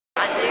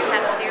I do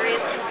have serious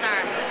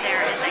concerns that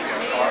there is a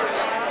huge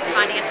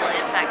financial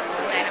impact in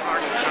the state of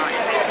Arkansas,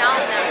 and we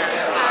don't know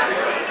those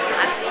costs.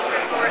 I've seen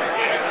reports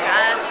given to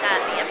us that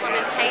the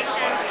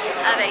implementation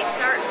of a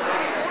certain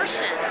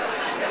portion,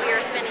 we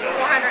are spending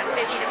 $450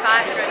 to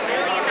 $500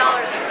 million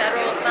in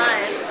federal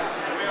funds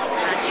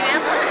to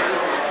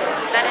implement.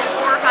 But in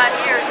 4 or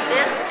 5 years,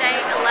 this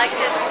state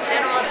elected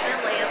General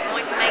Assembly is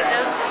going to make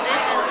those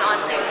decisions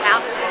onto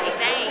how to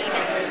sustain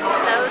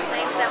those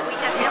things that we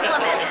have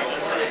implemented.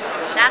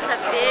 That's a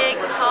big,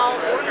 tall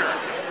order.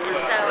 And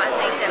so I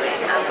think that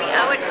we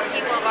owe it to the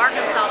people of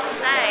Arkansas to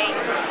say,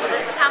 well,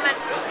 this is how much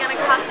it's going to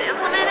cost to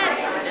implement it,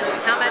 this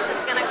is how much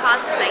it's going to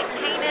cost to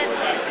maintain it,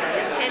 and to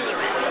continue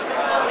it.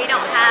 We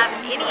don't have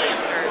any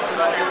answers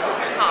on this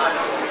cost.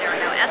 There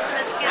are no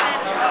estimates given.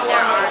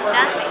 There are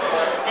nothing.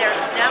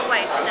 There's no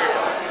way to know.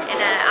 And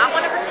I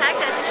want to protect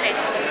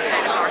education in the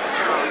state of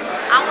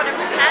Arkansas. I want to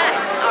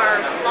protect our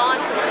law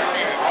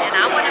enforcement, and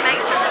I want to make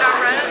sure that our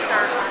roads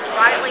are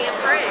widely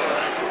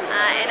improved.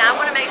 And I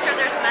want to make sure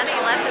there's money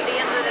left at the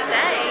end of the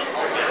day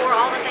for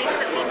all the things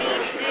that we need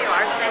to do.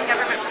 Our state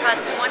government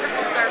provides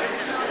wonderful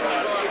services to the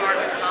people of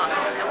Arkansas,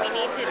 and we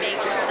need to make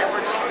sure that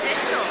we're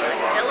judicial and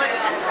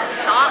diligent and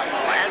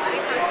thoughtful as we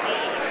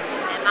proceed.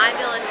 And my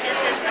bill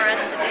attempted for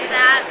us to do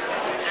that,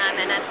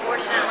 and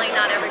unfortunately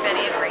not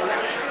everybody agreed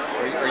with it.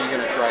 Are you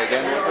going to try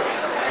again with it?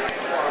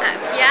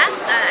 Yes,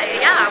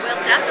 yeah, I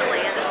will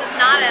definitely. And this is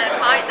not a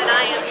fight that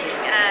I am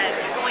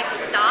going to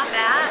stop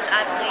at.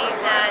 I believe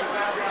that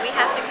we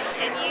have to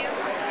continue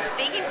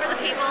speaking for the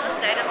people of the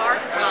state of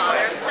Arkansas.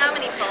 There are so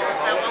many polls.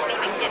 I won't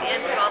even get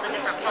into all the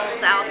different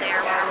polls out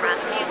there from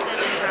Rasmussen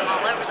and from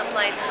all over the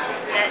place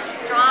that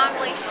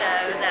strongly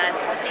show that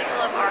the people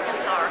of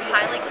Arkansas are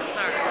highly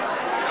concerned.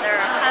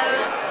 They're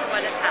opposed to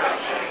what is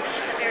happening. This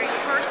is a very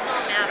personal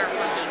matter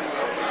for people.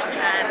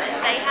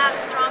 They have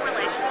strong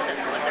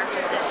relationships with their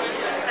physicians,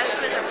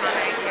 especially with their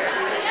primary care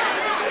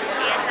physicians,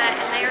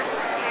 and they are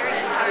very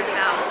concerned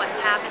about what's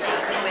happening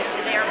with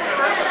their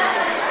personal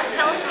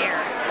health care.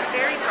 It's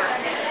very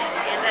personal.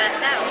 And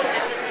no,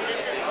 this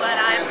is what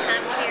I've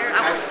come here.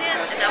 I was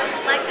sent and I was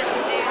elected to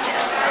do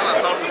this. Well, I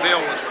thought the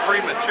bill was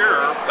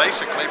premature,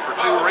 basically for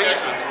 2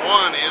 reasons.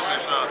 One is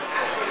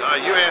a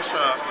U.S.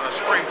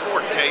 Supreme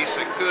Court case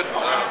that could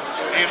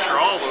answer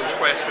all those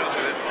questions,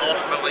 and it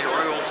ultimately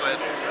rules that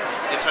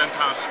it's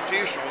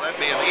unconstitutional. That'd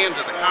be an end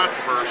to the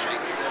controversy.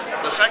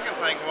 The second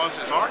thing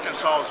is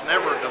Arkansas has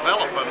never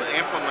developed an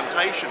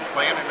implementation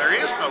plan, and there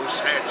is no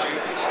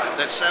statute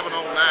that 709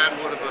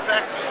 would have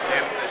affected.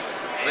 And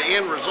the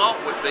end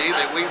result would be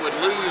that we would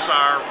lose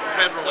our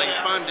federally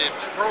funded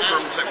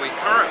programs that we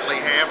currently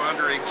have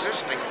under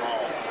existing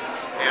law.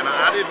 And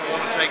I didn't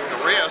want to take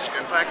the risk.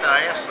 In fact,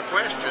 I asked the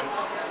question,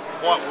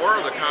 what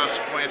were the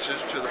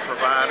consequences to the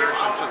providers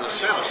and to the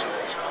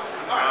citizens?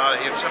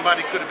 If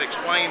somebody could have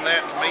explained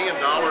that to me in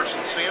dollars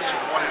and cents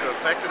and what it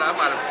affected, I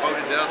might have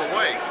voted the other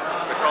way,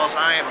 because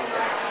I am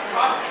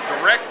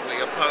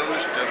directly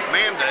opposed to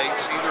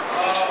mandates either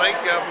from the state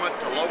government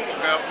to local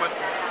government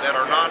that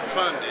are not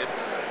funded,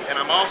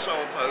 and I'm also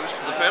opposed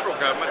to the federal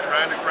government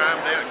trying to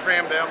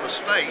cram down the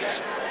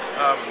states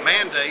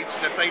mandates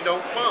that they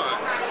don't fund.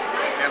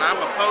 And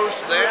I'm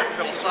opposed to that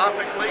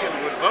philosophically and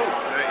would vote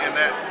in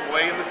that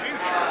way in the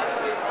future.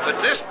 But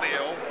this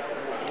bill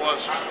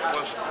was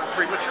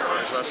premature,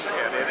 as I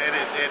said, and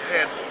it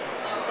had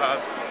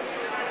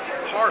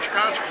harsh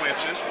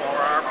consequences for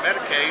our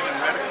Medicaid and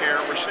Medicare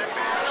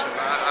recipients.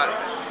 And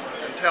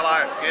until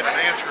I get an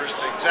answer as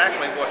to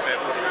exactly what that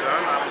would have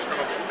done, I was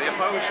going to be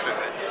opposed to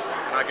it.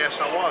 And I guess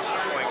I was the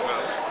swing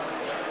vote,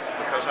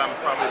 because I'm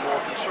probably more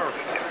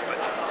conservative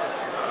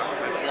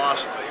in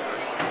philosophy.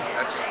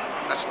 But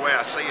that's the way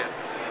I see it.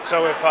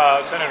 So if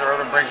Senator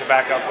Irvin brings it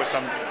back up with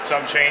some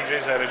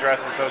changes that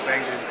addresses those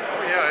things,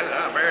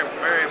 yeah, I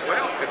very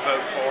well could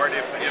vote for it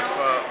if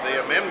the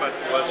amendment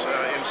was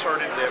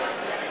inserted that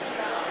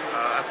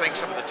I think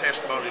some of the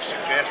testimony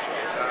suggested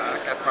it.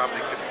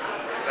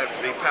 That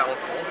would be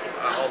palatable,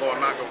 although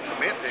I'm not going to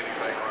commit to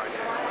anything right now.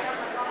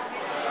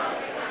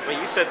 Well,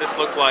 you said this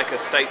looked like a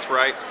states'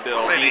 rights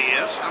bill. Well, it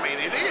is. I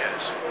mean, it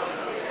is.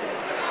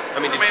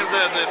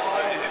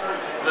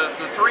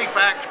 The 3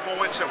 fact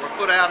points that were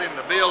put out in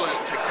the bill is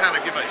to kind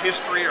of give a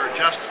history or a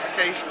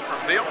justification for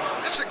the bill.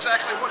 That's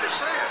exactly what it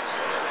says.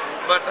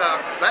 But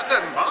that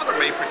doesn't bother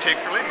me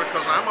particularly,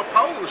 because I'm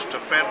opposed to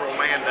federal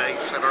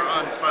mandates that are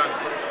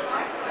unfunded.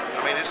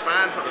 I mean, it's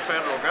fine for the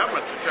federal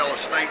government to tell a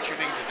state you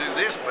need to do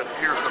this, but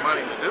here's the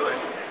money to do it.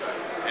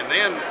 And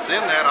then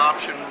that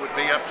option would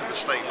be up to the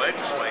state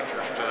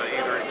legislatures to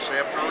either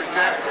accept or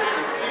reject it.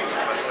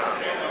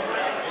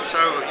 So,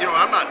 you know,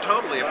 I'm not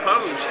totally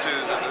opposed to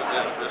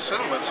the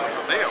sentiments of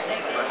the bill,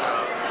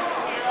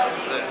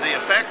 but the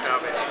effect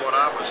of it is what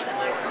I was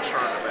more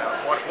concerned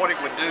about. What it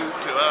would do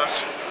to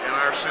us and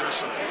our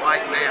citizens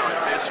right now at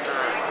this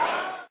time.